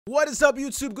What is up,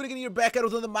 YouTube? Goonigan here, back at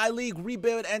another My League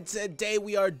rebuild, and today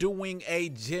we are doing a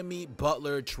Jimmy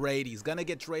Butler trade. He's gonna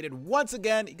get traded once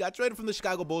again. He got traded from the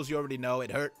Chicago Bulls. You already know it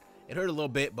hurt. It hurt a little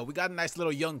bit, but we got a nice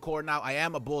little young core now. I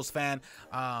am a Bulls fan,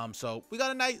 so we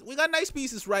got nice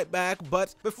pieces right back.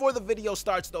 But before the video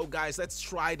starts, though, guys, let's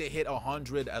try to hit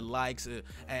 100 likes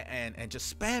and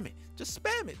just spam it. Just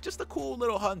spam it. Just a cool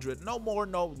little 100. No more,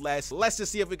 no less. Let's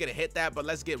just see if we can hit that, but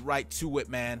let's get right to it,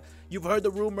 man. You've heard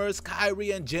the rumors.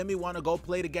 Kyrie and Jimmy want to go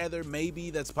play together.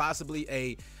 Maybe that's possibly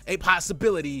a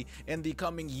possibility in the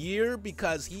coming year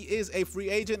because he is a free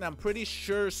agent. I'm pretty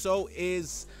sure so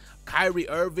is Kyrie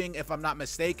Irving, if I'm not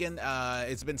mistaken.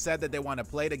 It's been said that they want to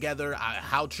play together.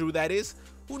 How true that is,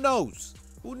 who knows?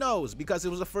 Who knows? Because it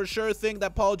was a for sure thing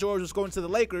that Paul George was going to the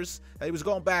Lakers, that he was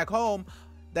going back home.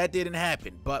 That didn't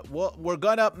happen, but we're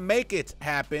gonna make it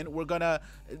happen. We're gonna.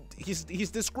 He's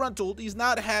disgruntled. He's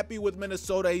not happy with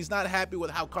Minnesota. He's not happy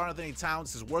with how Karl-Anthony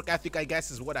Towns, his work ethic, I guess,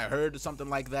 is what I heard, or something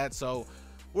like that. So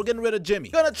we're getting rid of Jimmy.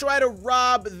 Gonna try to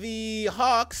rob the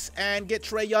Hawks and get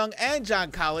Trae Young and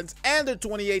John Collins and their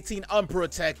 2018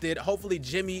 unprotected. Hopefully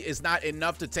Jimmy is not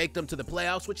enough to take them to the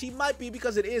playoffs, which he might be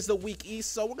because it is the weak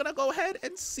East. So we're gonna go ahead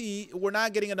and see. We're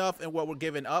not getting enough in what we're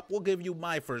giving up. We'll give you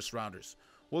my first rounders.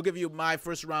 We'll give you my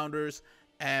first rounders,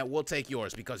 and we'll take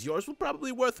yours because yours will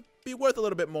probably be worth a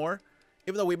little bit more,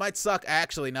 even though we might suck.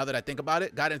 Actually, now that I think about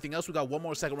it, got anything else? We got one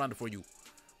more second rounder for you.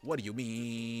 What do you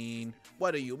mean?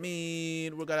 What do you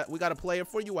mean? We got a player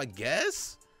for you, I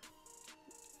guess.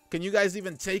 Can you guys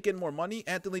even take in more money?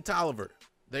 Anthony Tolliver.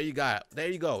 There you go. There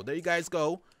you go. There you guys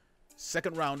go.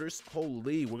 Second rounders.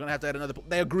 Holy, we're gonna have to add another.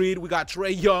 They agreed. We got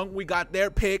Trae Young. We got their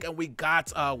pick, and we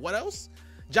got what else?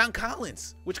 John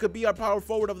Collins, which could be our power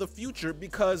forward of the future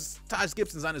because Taj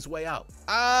Gibson's on his way out.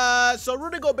 So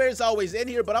Rudy Gobert is always in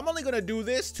here, but I'm only going to do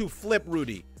this to flip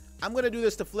Rudy. I'm going to do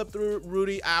this to flip through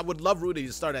Rudy. I would love Rudy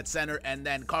to start at center and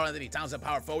then Karl-Anthony Towns at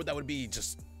power forward. That would be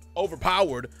just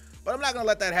overpowered, but I'm not going to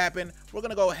let that happen. We're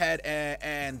going to go ahead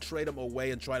and trade him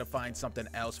away and try to find something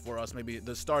else for us. Maybe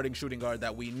the starting shooting guard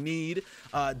that we need.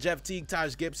 Jeff Teague,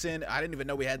 Taj Gibson. I didn't even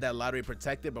know we had that lottery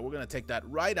protected, but we're going to take that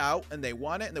right out, and they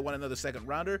want it, and they want another second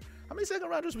rounder. How many second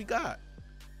rounders we got?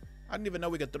 I didn't even know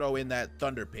we could throw in that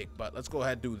Thunder pick, but let's go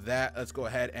ahead and do that. Let's go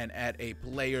ahead and add a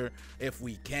player if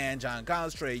we can. John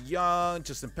Collins, Trae Young,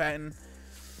 Justin Patton,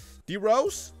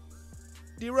 D-Rose.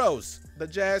 D-Rose, the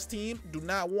Jazz team do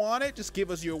not want it. Just give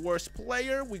us your worst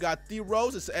player. We got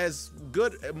D-Rose. It's as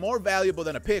good, more valuable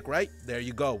than a pick, right? There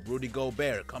you go. Rudy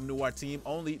Gobert, come to our team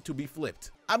only to be flipped.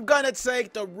 I'm gonna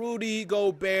take the Rudy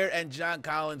Gobert and John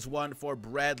Collins one for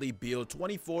Bradley Beal.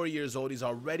 24 years old. He's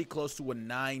already close to a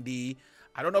 90.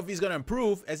 I don't know if he's gonna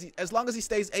improve. As long as he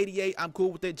stays 88, I'm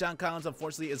cool with it. John Collins,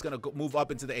 unfortunately, is gonna move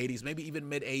up into the 80s, maybe even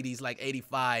mid 80s, like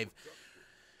 85.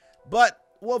 But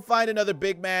we'll find another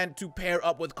big man to pair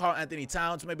up with Karl-Anthony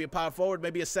Towns, maybe a power forward,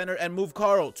 maybe a center, and move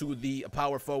Carl to the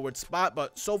power forward spot.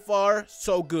 But so far,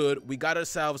 so good. We got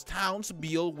ourselves Towns,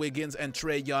 Beal, Wiggins, and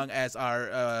Trae Young as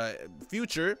our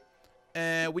future.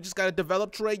 And we just got to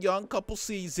develop Trae Young, couple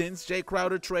seasons. Jay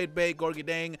Crowder, trade bait,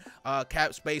 Goonigan,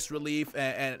 cap space relief,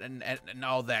 and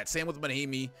all that. Same with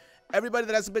Mahimi. Everybody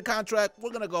that has a big contract,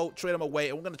 we're going to go trade them away,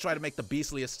 and we're going to try to make the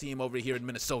beastliest team over here in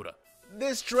Minnesota.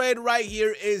 This trade right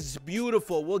here is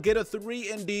beautiful. We'll get a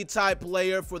 3-and-D type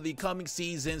player for the coming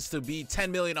seasons to be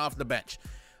 $10 million off the bench.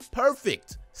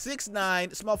 Perfect.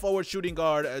 6'9", small forward shooting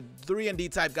guard, a 3-and-D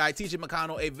type guy. TJ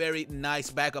McConnell, a very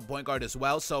nice backup point guard as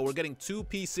well. So we're getting two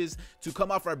pieces to come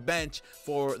off our bench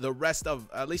for the rest of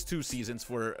at least 2 seasons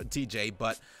for TJ.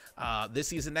 But this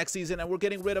season, next season, and we're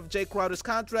getting rid of Jay Crowder's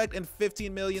contract and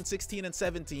 $15 million, 16 and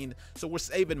 17. So we're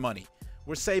saving money.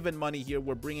 We're saving money here.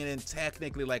 We're bringing in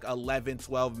technically like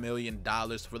 $11-12 million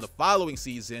for the following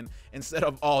season instead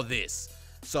of all this.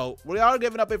 So we are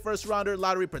giving up a first rounder,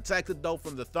 lottery protected though,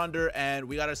 from the Thunder, and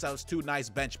we got ourselves 2 nice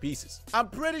bench pieces. I'm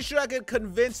pretty sure I could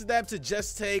convince them to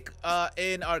just take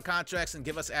in our contracts and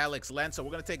give us Alex Len. So we're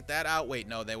going to take that out. Wait,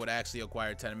 no, they would actually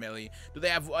acquire $10 million. Do they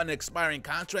have an expiring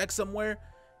contract somewhere?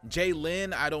 Jay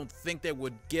Lynn, I don't think they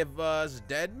would give us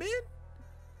Deadman.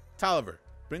 Tolliver,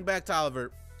 bring back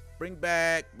Tolliver. Bring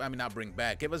back, I mean, not bring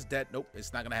back. Give us debt. Nope,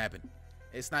 it's not going to happen.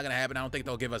 It's not going to happen. I don't think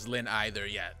they'll give us Lynn either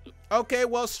yet. Okay,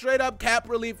 well, straight up cap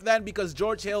relief then because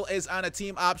George Hill is on a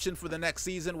team option for the next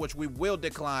season, which we will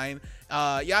decline.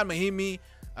 Jan Mahimi,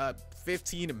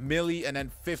 15 milli and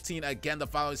then 15 again the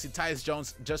following season. Tyus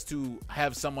Jones, just to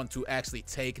have someone to actually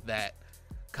take that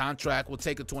contract. We'll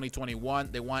take a 2021.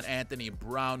 They want Anthony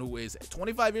Brown, who is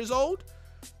 25 years old.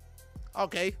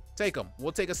 Okay, take him.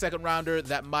 We'll take a second rounder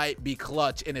that might be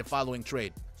clutch in a following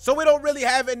trade. So we don't really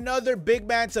have another big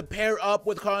man to pair up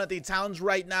with Karl-Anthony Towns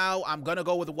right now. I'm going to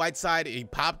go with Whiteside. He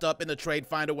popped up in the trade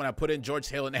finder when I put in George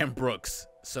Hill and M. Brooks.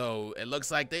 So it looks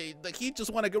like the Heat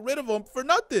just want to get rid of him for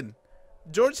nothing.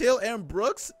 George Hill, Aaron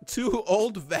Brooks, two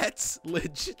old vets.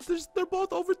 Legit, they're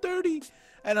both over 30.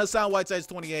 And Hassan Whiteside's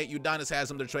 28. Udonis has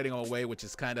him. They're trading him away, which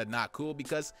is kind of not cool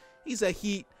because he's a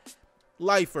Heat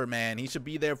lifer, man. He should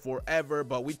be there forever,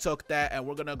 but we took that, and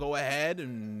we're going to go ahead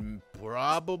and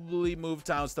probably move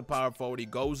Towns to power forward. He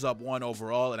goes up 1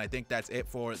 overall, and I think that's it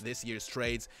for this year's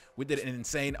trades. We did an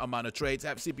insane amount of trades.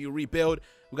 Have CPU rebuild.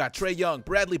 We got Trae Young,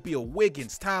 Bradley Beal,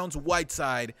 Wiggins, Towns,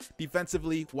 Whiteside.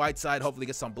 Defensively, Whiteside hopefully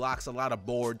get some blocks, a lot of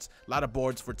boards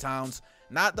for Towns.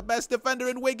 Not the best defender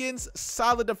in Wiggins,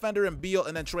 solid defender in Beal,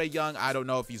 and then Trae Young. I don't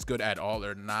know if he's good at all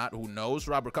or not. Who knows?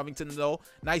 Robert Covington, though.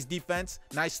 Nice defense.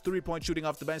 Nice three-point shooting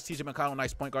off the bench. TJ McConnell,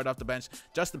 nice point guard off the bench.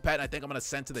 Justin Patton, I think I'm going to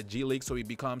send to the G League so he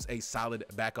becomes a solid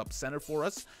backup center for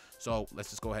us. So let's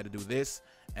just go ahead and do this.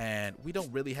 And we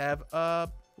don't really have,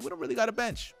 we don't really got a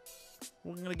bench.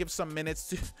 We're going to give some minutes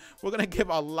to, we're going to give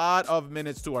a lot of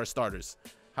minutes to our starters.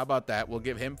 How about that? We'll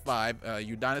give him 5.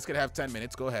 Udonis could have 10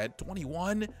 minutes. Go ahead.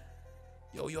 21.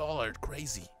 Yo, y'all are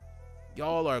crazy.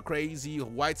 Y'all are crazy.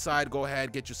 Whiteside, go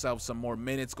ahead, get yourself some more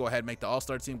minutes. Go ahead, make the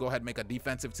all-star team. Go ahead, make a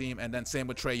defensive team. And then same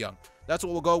with Trae Young. That's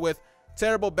what we'll go with.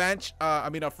 Terrible bench. I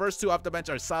mean, our first 2 off the bench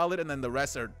are solid, and then the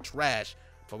rest are trash.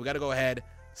 But we got to go ahead,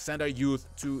 send our youth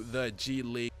to the G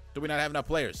League. Do we not have enough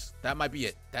players? That might be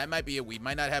it. That might be it. We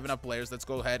might not have enough players. Let's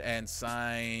go ahead and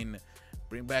sign.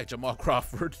 Bring back Jamal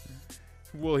Crawford.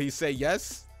 Will he say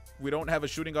yes? We don't have a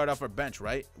shooting guard off our bench,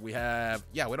 right? We have,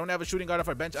 yeah, we don't have a shooting guard off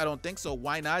our bench. I don't think so.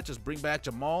 Why not just bring back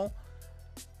Jamal,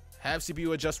 have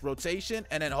CPU adjust rotation,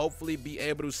 and then hopefully be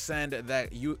able to send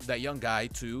that young guy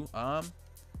to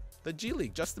the G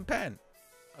League. Justin Penn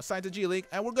assigned to G League,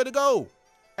 and we're good to go.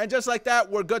 And just like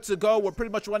that, we're good to go. We're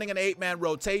pretty much running an 8-man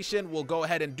rotation. We'll go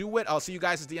ahead and do it. I'll see you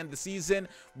guys at the end of the season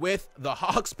with the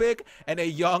Hawks pick and a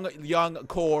young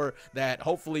core that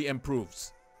hopefully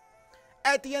improves.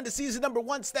 At the end of season number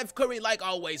 1, Steph Curry, like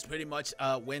always, pretty much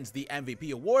wins the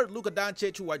MVP award. Luka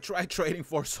Doncic, who I tried trading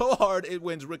for so hard, it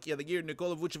wins Rookie of the Year.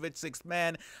 Nikola Vucevic, 6th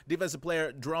man. Defensive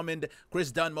Player, Drummond.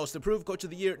 Chris Dunn, Most Improved. Coach of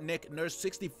the Year, Nick Nurse,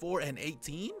 64 and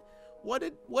 18. What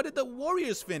did the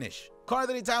Warriors finish?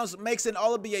 Karl-Anthony Towns makes an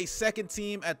All-NBA second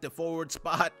team at the forward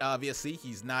spot. Obviously,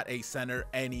 he's not a center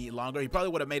any longer. He probably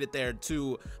would have made it there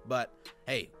too, but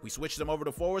hey, we switched him over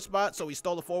to forward spot, so he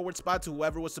stole the forward spot to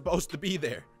whoever was supposed to be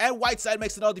there. And Whiteside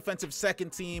makes an all-defensive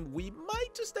second team. We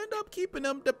might just end up keeping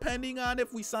him depending on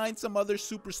if we sign some other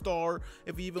superstar,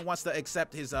 if he even wants to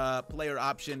accept his player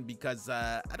option, because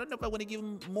I don't know if I want to give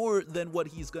him more than what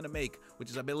he's going to make, which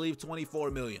is, I believe,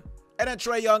 $24 million. And then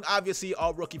Trae Young, obviously,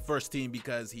 all rookie first team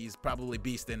because he's probably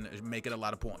beasting, making a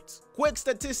lot of points. Quick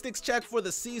statistics check for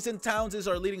the season. Towns is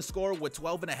our leading scorer with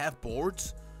 12.5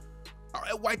 boards. All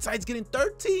right, Whiteside's getting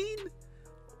 13.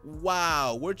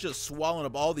 Wow, we're just swallowing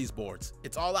up all these boards.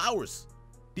 It's all ours.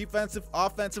 Defensive,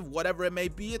 offensive, whatever it may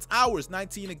be, it's ours.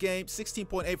 19 a game,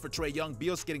 16.8 for Trae Young.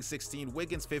 Beal's getting 16,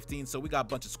 Wiggins 15, so we got a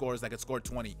bunch of scorers that could score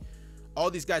 20. All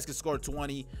these guys can score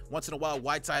 20. Once in a while,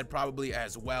 Whiteside probably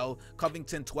as well.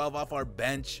 Covington, 12 off our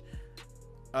bench.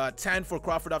 10 for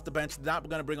Crawford off the bench. Not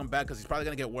going to bring him back because he's probably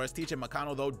going to get worse. TJ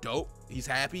McConnell, though, dope. He's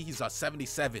happy. He's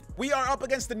 77. We are up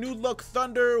against the new look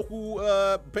Thunder, who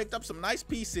picked up some nice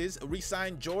pieces.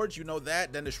 Re-signed George, you know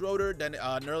that. Dennis Schroeder. Then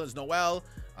Nerlens Noel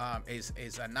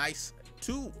is a nice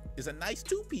two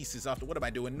pieces off the, what am I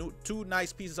doing? Two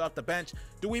nice pieces off the bench.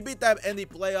 Do we beat them in the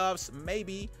playoffs?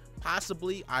 Maybe.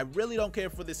 Possibly. I really don't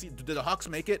care for this seed. Did the Hawks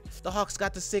make it? The Hawks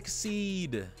got the 6th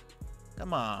seed.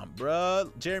 Come on,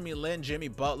 bro. Jeremy Lin, Jimmy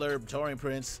Butler, Torian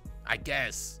Prince. I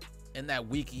guess in that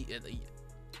week,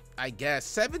 I guess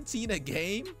 17 a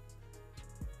game.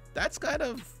 That's kind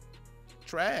of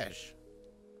trash,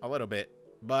 a little bit.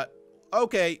 But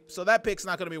okay, so that pick's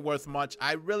not going to be worth much.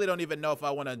 I really don't even know if I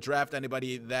want to draft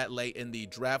anybody that late in the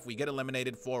draft. We get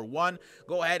eliminated 4-1.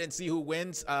 Go ahead and see who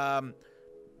wins.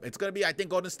 It's going to be, I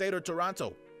think, Golden State or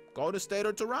Toronto. Golden State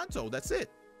or Toronto. That's it.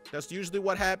 That's usually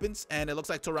what happens. And it looks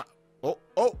like Toronto.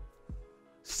 Oh.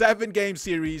 7-game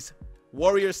series.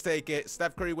 Warriors take it.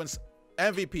 Steph Curry wins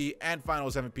MVP and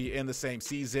Finals MVP in the same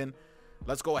season.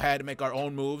 Let's go ahead and make our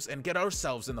own moves and get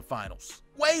ourselves in the finals.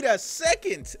 Wait a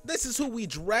second. This is who we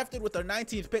drafted with our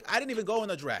 19th pick. I didn't even go in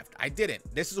the draft. I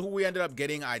didn't. This is who we ended up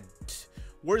getting.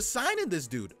 We're signing this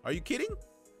dude. Are you kidding?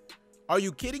 Are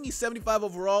you kidding? He's 75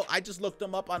 overall. I just looked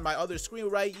him up on my other screen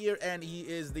right here, and he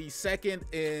is the second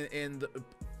in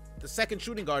the the second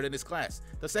shooting guard in his class.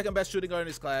 The second best shooting guard in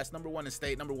his class. #1 in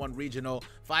state, #1 regional,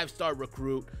 5-star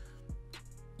recruit.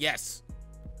 Yes,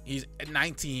 he's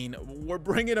 19. We're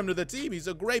bringing him to the team. He's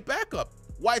a great backup.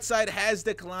 Whiteside has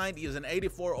declined. He is an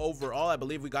 84 overall. I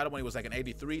believe we got him when he was like an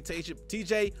 83.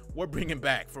 TJ, we're bringing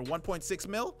back for 1.6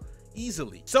 mil.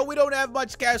 Easily. So we don't have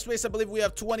much cap space. I believe we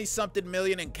have 20-something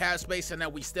million in cap space, and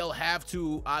then we still have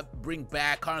to bring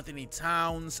back Karl-Anthony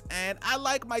Towns. And I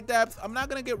like my depth. I'm not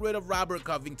gonna get rid of Robert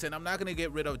Covington. I'm not gonna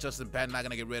get rid of Justin Penn. I'm not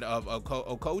gonna get rid of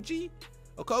Okogie,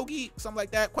 something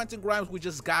like that. Quentin Grimes we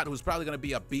just got, who's probably gonna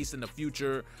be a beast in the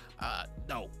future.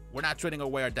 No, we're not trading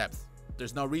away our depth.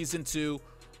 There's no reason to,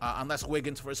 unless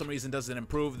Wiggins for some reason doesn't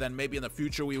improve. Then maybe in the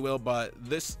future we will. But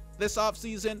this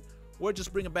offseason, we're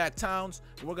just bringing back Towns,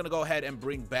 and we're gonna go ahead and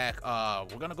bring back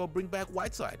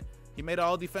Whiteside. He made an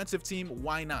all-defensive team.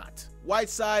 Why not?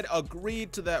 Whiteside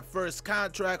agreed to that first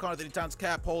contract. Karl-Anthony Towns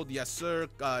cap hold, yes sir.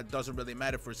 Doesn't really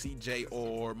matter for CJ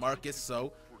or Marcus.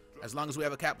 So as long as we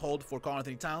have a cap hold for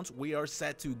Karl-Anthony Towns, we are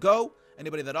set to go.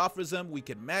 Anybody that offers him, we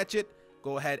can match it.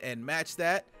 Go ahead and match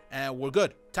that, and we're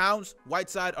good. Towns,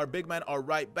 Whiteside, our big men are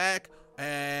right back,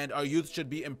 and our youth should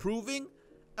be improving.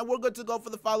 And we're good to go for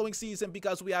the following season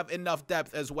because we have enough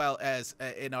depth as well as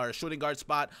in our shooting guard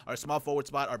spot, our small forward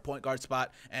spot, our point guard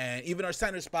spot, and even our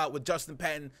center spot with Justin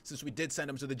Penn, since we did send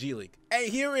him to the G League.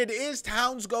 And here it is.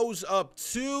 Towns goes up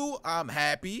 2. I'm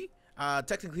happy.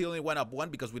 Technically he only went up 1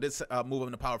 because we did move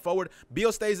him to power forward.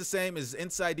 Beal stays the same. His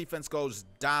inside defense goes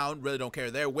down. Really don't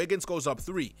care there. Wiggins goes up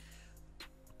 3.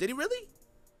 Did he really?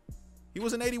 He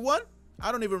was an 81?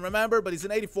 I don't even remember, but he's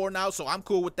an 84 now, so I'm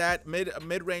cool with that.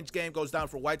 Mid-range game goes down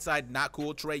for Whiteside, not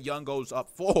cool. Trae Young goes up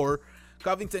 4.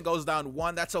 Covington goes down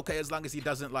 1. That's okay as long as he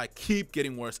doesn't like keep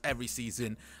getting worse every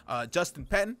season. Justin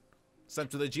Penn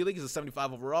sent to the G League. He's a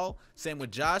 75 overall. Same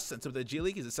with Josh, sent to the G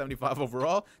League. He's a 75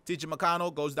 overall. TJ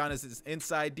McConnell goes down as his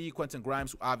inside D. Quentin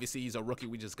Grimes, obviously he's a rookie.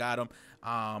 We just got him.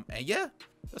 And yeah,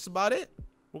 that's about it.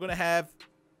 We're gonna have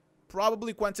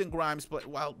probably Quentin Grimes, but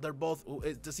well, they're both.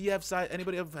 Does he have size?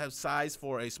 Anybody have size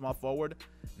for a small forward?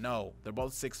 No, they're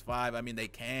both 6'5". I mean, they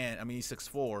can. I mean, he's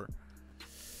 6'4".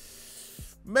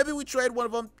 Maybe we trade one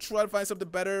of them, try to find something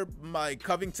better. Like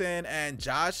Covington and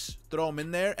Josh, throw them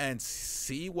in there and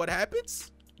see what happens.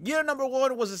 Year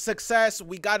 #1 was a success.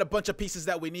 We got a bunch of pieces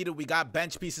that we needed. We got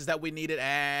bench pieces that we needed,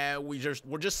 and we're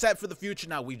just set for the future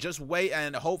now. We just wait,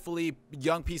 and hopefully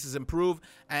young pieces improve,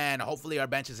 and hopefully our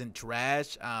bench isn't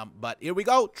trash. But here we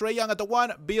go. Trae Young at the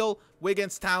 1, Beal,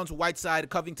 Wiggins, Towns, Whiteside,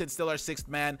 Covington still our 6th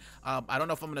man. I don't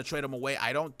know if I'm gonna trade him away.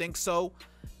 I don't think so.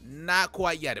 Not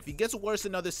quite yet. If he gets worse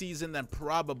another season, then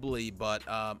probably. But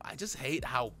I just hate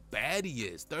how bad he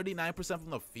is. 39%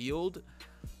 from the field.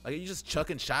 Like, are you just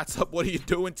chucking shots up? What are you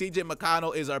doing? TJ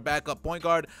McConnell is our backup point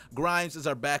guard. Grimes is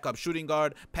our backup shooting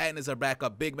guard. Patton is our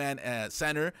backup big man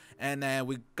center. And then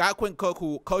we got Quinn Cook,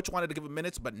 who coach wanted to give him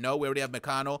minutes, but no, we already have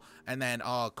McConnell. And then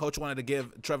coach wanted to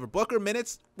give Trevor Booker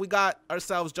minutes. We got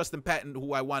ourselves Justin Patton,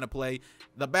 who I want to play.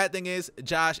 The bad thing is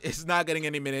Josh is not getting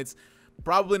any minutes.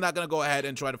 Probably not going to go ahead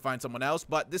and try to find someone else,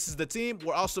 but this is the team.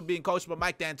 We're also being coached by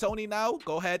Mike D'Antoni now.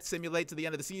 Go ahead, simulate to the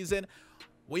end of the season.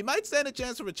 We might stand a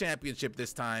chance for a championship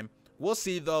this time. We'll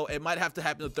see, though. It might have to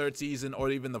happen the 3rd season or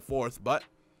even the 4th, but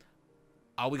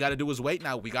all we got to do is wait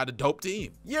now. We got a dope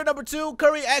team. Year #2,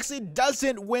 Curry actually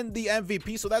doesn't win the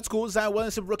MVP, so that's cool. Zion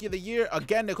Williamson, Rookie of the Year.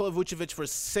 Again, Nikola Vucevic for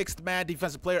 6th man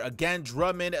defensive player. Again,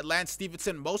 Drummond, Lance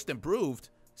Stevenson, most improved.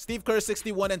 Steve Kerr,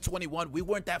 61 and 21. We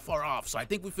weren't that far off, so I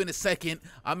think we finished 2nd.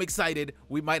 I'm excited.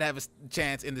 We might have a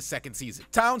chance in the 2nd season.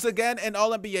 Towns again, an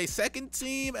All-NBA 2nd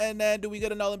team, and then do we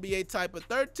get an All-NBA type of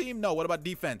 3rd team? No. What about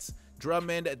defense?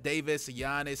 Drummond, Davis,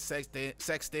 Giannis,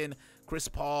 Sexton, Chris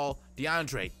Paul,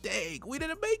 DeAndre. Dang, we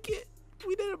didn't make it.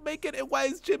 We didn't make it. And why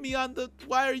is Jimmy on the?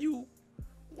 Why are you?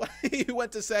 Why you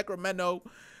went to Sacramento?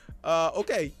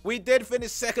 Okay, we did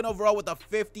finish 2nd overall with a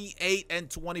 58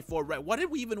 and 24 record. What did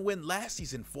we even win last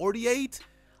season? 48?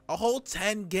 A whole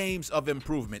 10 games of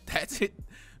improvement. That's it.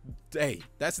 Hey,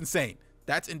 that's insane.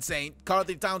 That's insane.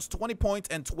 Karl-Anthony Towns, 20 points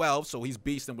and 12, so he's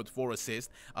beasting with 4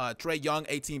 assists. Trae Young,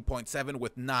 18.7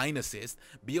 with 9 assists.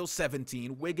 Beal,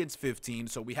 17. Wiggins, 15,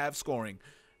 so we have scoring.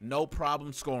 No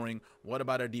problem scoring. What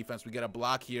about our defense? We get a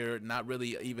block here. Not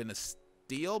really even a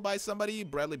steal by somebody.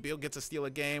 Bradley Beal gets a steal a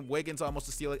game. Wiggins almost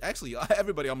a steal. Actually,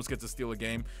 everybody almost gets a steal a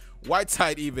game.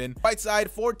 Whiteside even. Whiteside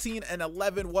 14 and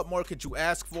 11. What more could you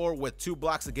ask for with 2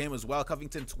 blocks a game as well?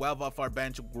 Covington 12 off our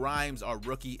bench. Grimes, our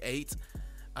rookie, 8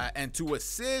 and 2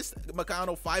 assists.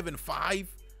 McConnell 5 and 5.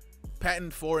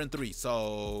 Patton 4 and 3.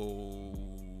 So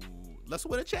let's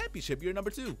win a championship. Year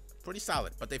 #2. Pretty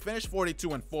solid. But they finished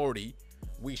 42 and 40.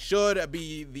 We should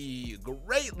be the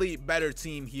greatly better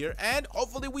team here, and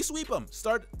hopefully we sweep them.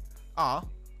 Start Aw,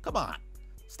 come on.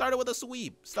 Started with a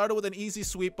sweep. Started with an easy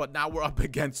sweep, but now we're up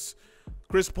against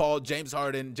Chris Paul, James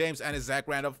Harden, James Ennis, Zach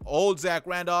Randolph, old Zach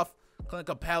Randolph, Clint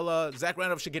Capella. Zach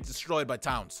Randolph should get destroyed by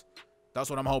Towns.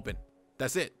 That's what I'm hoping.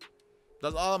 That's it.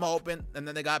 That's all I'm hoping. And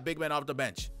then they got big men off the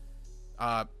bench.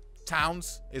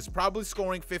 Towns is probably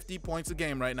scoring 50 points a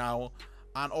game right now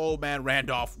on old man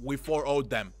Randolph. We 4-0'd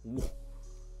them.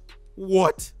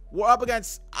 What? We're up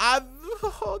against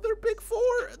they're big four.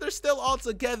 They're still all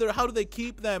together. How do they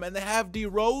keep them? And they have D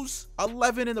Rose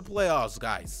 11 in the playoffs,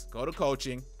 guys. Go to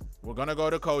coaching. We're gonna go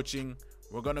to coaching.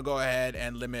 We're gonna go ahead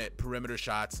and limit perimeter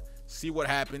shots. See what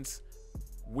happens.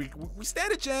 We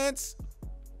stand a chance.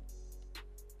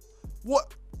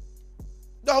 What?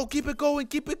 No, keep it going,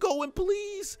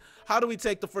 please. How do we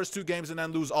take the first 2 games and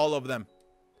then lose all of them?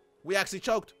 We actually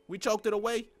choked. We choked it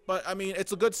away. But, I mean,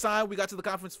 it's a good sign. We got to the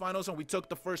conference finals, and we took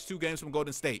the first 2 games from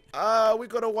Golden State. We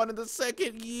could have won in the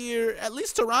second year. At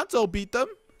least Toronto beat them.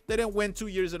 They didn't win 2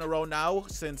 years in a row now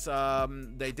since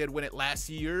they did win it last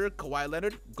year. Kawhi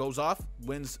Leonard goes off,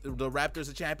 wins the Raptors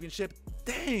a championship.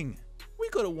 Dang. We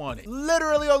could have won it.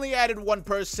 Literally only added 1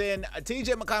 person.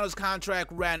 TJ McConnell's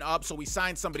contract ran up, so we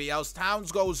signed somebody else.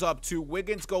 Towns goes up 2.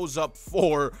 Wiggins goes up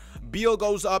 4. Beal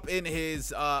goes up in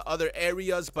his other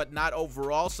areas, but not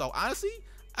overall. So honestly,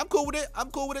 I'm cool with it.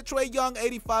 Trae Young,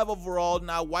 85 overall.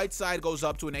 Now Whiteside goes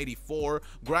up to an 84.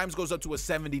 Grimes goes up to a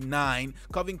 79.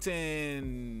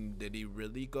 Covington, did he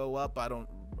really go up? I don't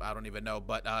even know.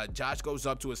 But Josh goes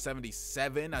up to a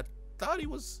 77. I thought he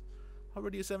was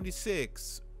already a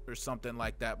 76 or something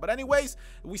like that. But anyways,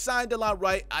 we signed Delon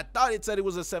Wright. I thought it said it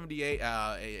was a 78.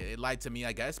 It lied to me,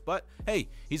 I guess. But hey,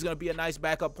 he's gonna be a nice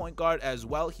backup point guard as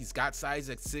well. He's got size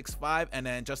at 6'5", and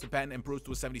then Justin Patton improves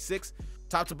to a 76.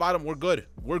 Top to bottom, we're good.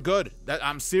 We're good.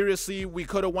 I'm seriously, we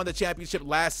could have won the championship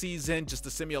last season. Just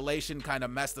the simulation kind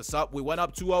of messed us up. We went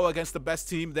up 2-0 against the best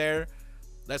team there.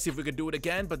 Let's see if we can do it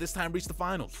again, but this time reach the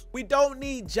finals. We don't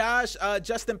need Josh.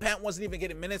 Justin Patton wasn't even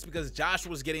getting minutes because Josh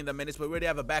was getting the minutes, but we already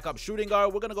have a backup shooting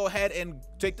guard. We're going to go ahead and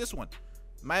take this one.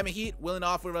 Miami Heat willing to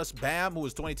offer us Bam, who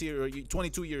is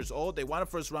 22 years old. They want a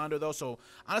first rounder, though, so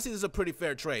honestly, this is a pretty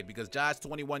fair trade because Josh,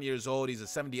 21 years old. He's a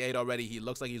 78 already. He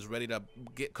looks like he's ready to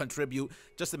contribute.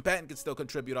 Justin Patton can still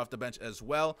contribute off the bench as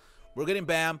well. We're getting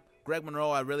Bam. Greg Monroe,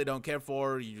 I really don't care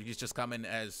for. He's just coming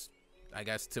as, I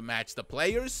guess, to match the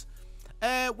players.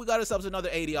 And we got ourselves another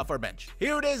 80 off our bench.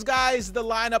 Here it is, guys. The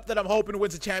lineup that I'm hoping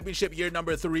wins the championship year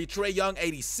number 3. Trae Young,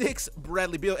 86.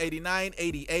 Bradley Beal, 89.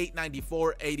 88,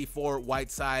 94, 84.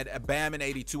 Whiteside. Bam, an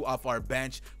 82 off our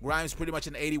bench. Grimes, pretty much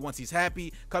an 80 once he's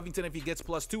happy. Covington, if he gets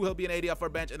 +2, he'll be an 80 off our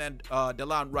bench. And then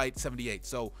Delon Wright, 78.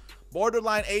 So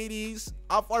borderline 80s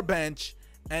off our bench.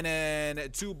 And then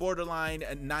 2 borderline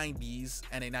 90s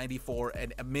and a 94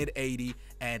 and a mid 80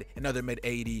 and another mid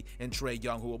 80 in Trae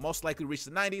Young, who will most likely reach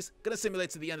the 90s. Gonna simulate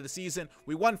to the end of the season.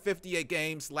 We won 58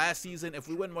 games last season. If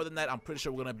we win more than that, I'm pretty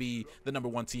sure we're gonna be the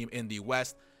 #1 team in the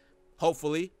West.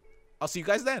 Hopefully, I'll see you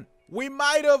guys then. We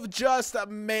might have just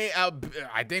made.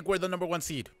 I think we're the #1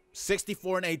 seed.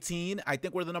 64-18. I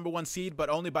think we're the #1 seed, but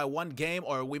only by 1 game,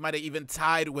 or we might have even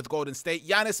tied with Golden State.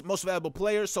 Giannis, most valuable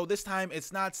player, so this time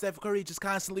it's not Steph Curry just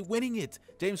constantly winning it.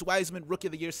 James Wiseman, Rookie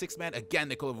of the Year, 6th man. Again,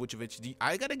 Nikola Vucevic.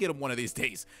 I gotta get him one of these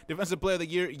days. Defensive Player of the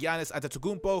Year, Giannis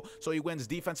Antetokounmpo, so he wins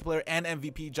Defensive Player and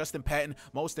MVP. Justin Patton,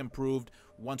 most improved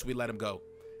once we let him go.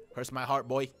 Hurts my heart,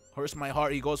 boy. Hurts my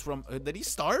heart. He goes from, did he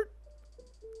start?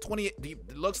 28,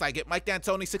 it looks like it. Mike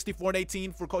D'Antoni,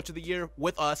 64-18 for Coach of the Year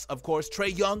with us, of course.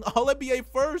 Trae Young, All-NBA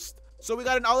first. So we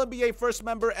got an All-NBA first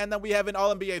member, and then we have an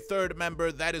All-NBA third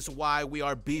member. That is why we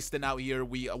are beasting out here.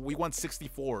 We won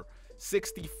 64.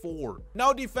 64.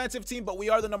 No defensive team, but we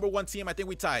are the #1 team. I think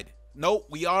we tied. No,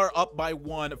 we are up by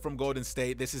 1 from Golden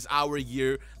State. This is our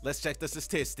year. Let's check the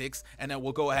statistics, and then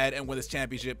we'll go ahead and win this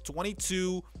championship.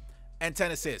 22 and 10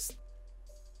 assists.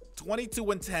 22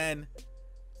 and 10.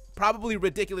 Probably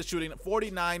ridiculous shooting.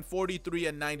 49, 43,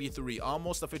 and 93.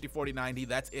 Almost a 50-40-90.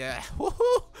 That's, yeah.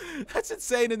 That's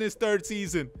insane in his 3rd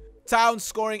season. Towns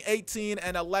scoring 18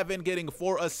 and 11, getting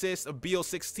 4 assists. Beal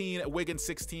 16, Wiggins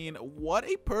 16. What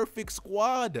a perfect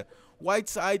squad.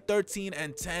 Whiteside 13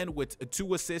 and 10 with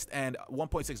 2 assists and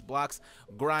 1.6 blocks.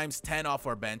 Grimes 10 off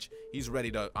our bench. He's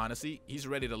ready to, honestly, he's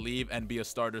ready to leave and be a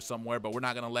starter somewhere, but we're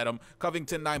not going to let him.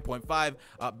 Covington 9.5.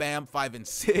 Bam 5 and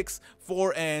 6.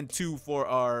 4 and 2 for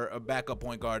our backup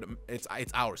point guard. It's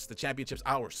ours. The championship's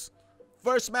ours.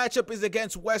 First matchup is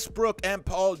against Westbrook and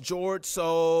Paul George,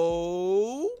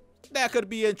 so that could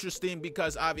be interesting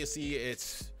because obviously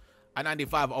it's a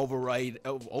 95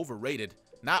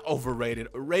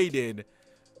 rated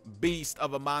beast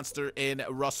of a monster in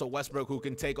Russell Westbrook, who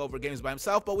can take over games by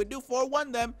himself. But we do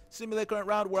 4-1 them. Simulate current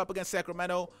round. We're up against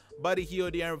Sacramento. Buddy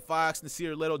Hield, De'Aaron Fox,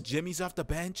 Nasir Little. Jimmy's off the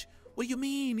bench. What do you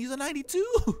mean? He's a 92.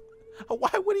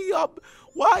 Why would he up?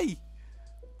 Why?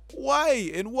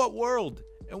 In what world?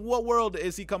 In what world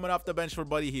is he coming off the bench for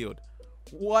Buddy Hield?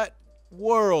 What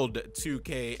world,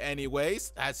 2K?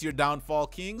 Anyways, that's your downfall,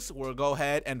 Kings. We'll go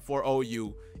ahead and 4-0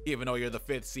 you, even though you're the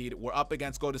 5th seed. We're up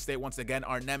against Golden State once again,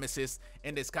 our nemesis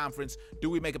in this conference. Do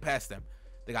we make it past them?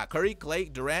 They got Curry, Clay,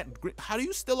 Durant. How do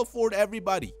you still afford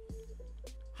everybody?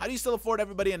 How do you still afford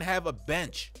everybody and have a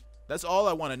bench? That's all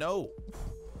I want to know.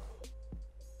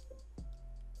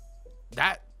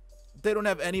 That they don't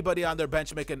have anybody on their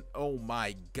bench making, oh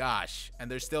my gosh. And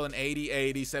they're still an 80,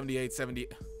 80, 78, 70.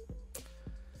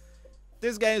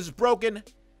 This game is broken.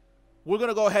 We're going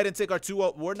to go ahead and take our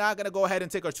 2-0. We're not going to go ahead and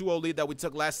take our 2-0 lead that we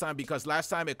took last time, because last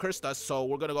time it cursed us. So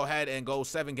we're going to go ahead and go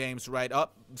 7 games right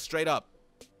up. Straight up.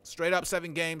 Straight up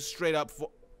 7 games. Straight up.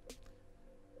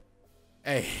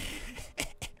 Hey.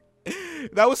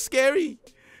 That was scary.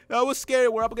 That was scary.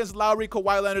 We're up against Lowry,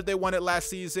 Kawhi Leonard. They won it last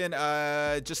season.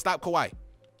 Just stop Kawhi.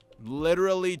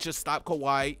 Literally just stop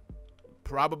Kawhi.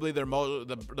 Probably their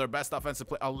best offensive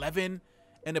play. 11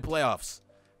 in the playoffs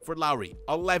for Lowry.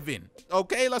 11.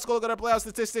 Okay, let's go look at our playoff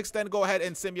statistics. Then go ahead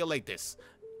and simulate this.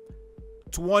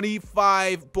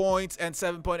 25 points and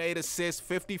 7.8 assists.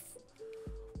 50.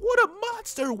 What a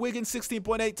monster. Wiggins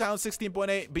 16.8, Towns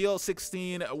 16.8, Beal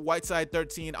 16, Whiteside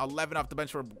 13, 11 off the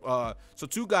bench for so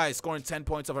 2 guys scoring 10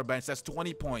 points off our bench. That's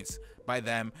 20 points by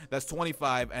them. That's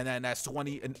 25, and then that's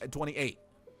 20 and 28.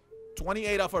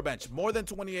 28 off our bench. More than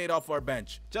 28 off our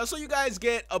bench. Just so you guys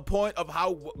get a point of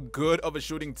how good of a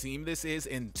shooting team this is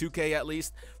in 2K at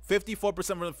least. 54%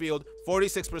 from the field,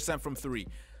 46% from 3.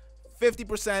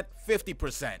 50%,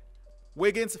 50%.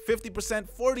 Wiggins 50%,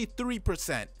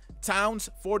 43%. Towns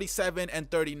 47 and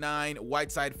 39.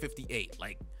 Whiteside 58.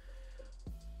 Like,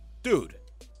 dude,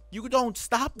 you don't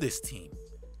stop this team.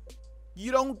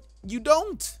 You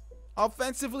don't.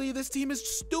 Offensively, this team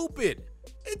is stupid.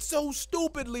 It's so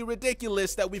stupidly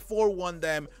ridiculous that we 4-1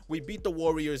 them. We beat the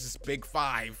Warriors' Big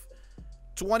 5.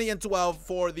 20 and 12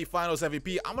 for the Finals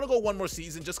MVP. I'm gonna go one more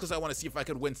season just because I want to see if I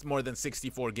could win more than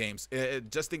 64 games.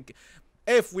 Just think,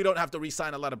 if we don't have to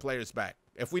re-sign a lot of players back.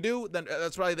 If we do, then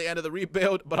that's probably the end of the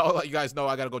rebuild. But I'll let you guys know.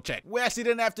 I gotta go check. We actually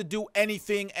didn't have to do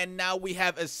anything, and now we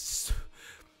have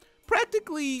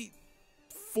practically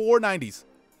 490s,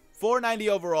 490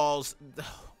 overalls.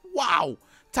 Wow.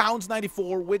 Towns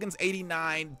 94, Wiggins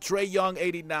 89, Trae Young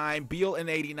 89, Beal an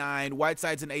 89,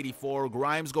 Whiteside's an 84,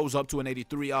 Grimes goes up to an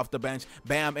 83 off the bench,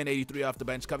 Bam an 83 off the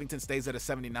bench, Covington stays at a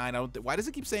 79. Why does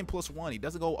it keep saying +1? He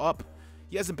doesn't go up.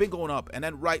 He hasn't been going up. And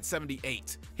then Wright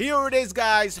 78. Here it is,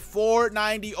 guys.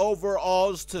 490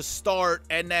 overalls to start,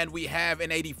 and then we have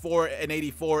an 84, an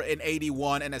 84, an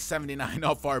 81, and a 79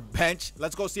 off our bench.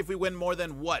 Let's go see if we win more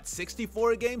than what,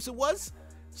 64 games it was.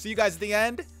 See you guys at the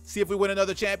end. See if we win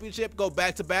another championship. Go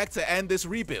back-to-back to end this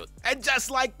rebuild. And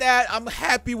just like that, I'm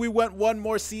happy we went one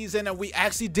more season, and we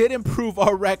actually did improve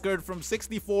our record from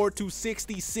 64 to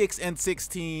 66 and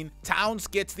 16. Towns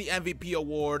gets the MVP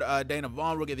award. Dana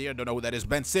Vaughn, Rookie of the Year. Don't know who that is.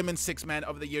 Ben Simmons, 6th Man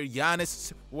of the Year.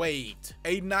 Giannis, wait.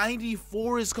 A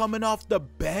 94 is coming off the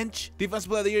bench. Defensive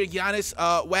Player of the Year, Giannis,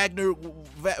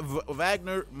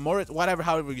 Wagner, Moritz, whatever,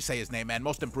 however you say his name, man.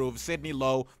 Most improved. Sidney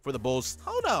Lowe for the Bulls.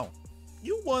 Hold on.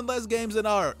 You won less games than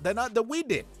we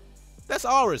did. That's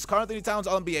ours. Karl Anthony Towns,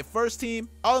 All-NBA first team,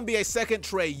 All-NBA second,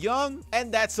 Trae Young,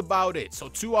 and that's about it. So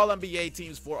 2 All-NBA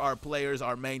teams for our players,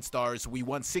 our main stars. We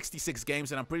won 66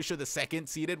 games, and I'm pretty sure the second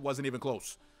seeded wasn't even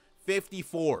close.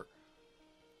 54.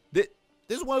 This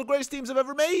is one of the greatest teams I've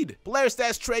ever made. Player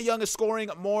stats, Trae Young is scoring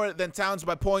more than Towns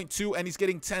by 0.2, and he's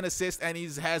getting 10 assists, and he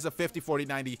has a 50, 40,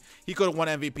 90. He could have won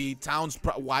MVP. Towns,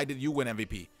 why did you win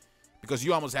MVP? Because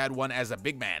you almost had one as a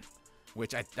big man.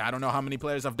 Which I don't know how many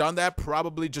players have done that.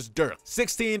 Probably just Dirk.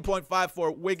 16.5 for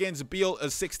Wiggins. Beal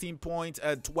 16 points,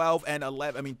 12 and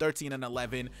 11. I mean 13 and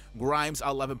 11. Grimes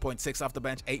 11.6 off the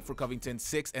bench. 8 for Covington.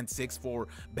 6 and 6 for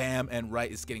Bam, and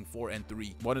Wright is getting 4 and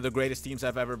 3. One of the greatest teams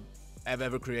I've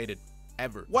ever created.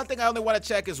 Ever. One thing I only want to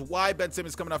check is why Ben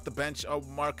Simmons coming off the bench. Oh,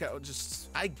 Markel, just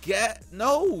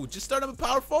just start him a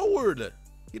power forward.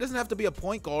 He doesn't have to be a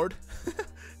point guard.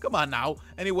 Come on now.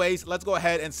 Anyways, let's go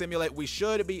ahead and simulate. We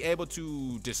should be able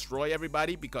to destroy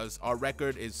everybody because our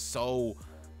record is so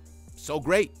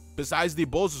great. Besides the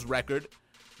Bulls' record,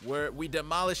 where we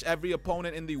demolish every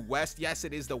opponent in the West. Yes,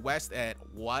 it is the West at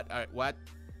what? What?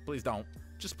 Please don't.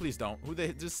 Just please don't. They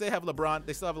have LeBron.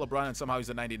 They still have LeBron, and somehow he's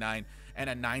a 99 and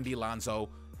a 90 Lonzo,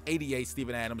 88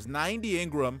 Steven Adams, 90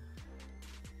 Ingram.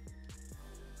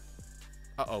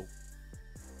 Uh-oh.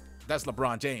 That's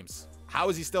LeBron James. How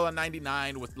is he still at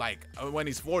 99 with like when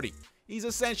he's 40? He's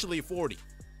essentially 40.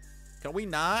 Can we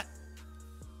not?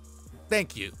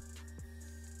 Thank you.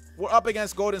 We're up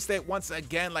against Golden State once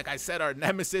again. Like I said, our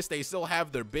nemesis. They still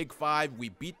have their big five. We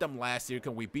beat them last year.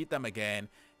 Can we beat them again?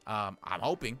 I'm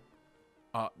hoping.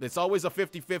 It's always a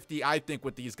 50-50, I think,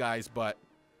 with these guys, but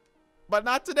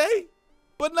not today.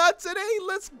 But not today.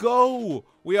 Let's go.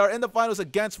 We are in the finals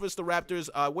against the Raptors.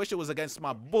 I wish it was against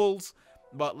my Bulls,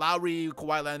 but Lowry,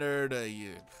 Kawhi Leonard,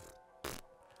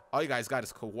 all you guys got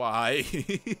is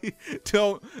Kawhi.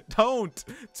 don't.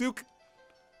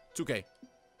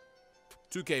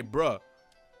 2K, bruh.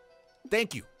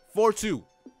 Thank you. 4-2.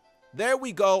 There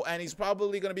we go, and he's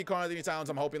probably going to be Karl-Anthony Towns,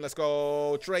 I'm hoping. Let's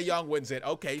go. Trae Young wins it.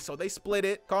 Okay, so they split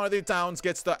it. Karl-Anthony Towns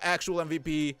gets the actual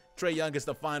MVP. Trae Young gets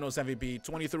the finals MVP.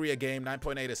 23 a game,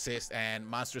 9.8 assists, and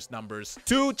monstrous numbers.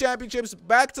 2 championships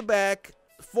back-to-back.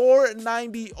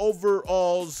 490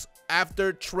 overalls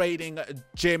after trading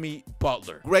Jimmy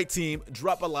Butler. Great team.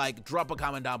 Drop a like, drop a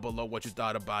comment down below what you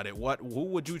thought about it. Who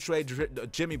would you trade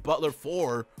Jimmy Butler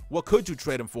for? What could you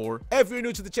trade him for? If you're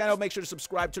new to the channel, make sure to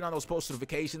subscribe, turn on those post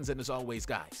notifications, and as always,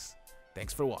 guys,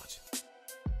 thanks for watching.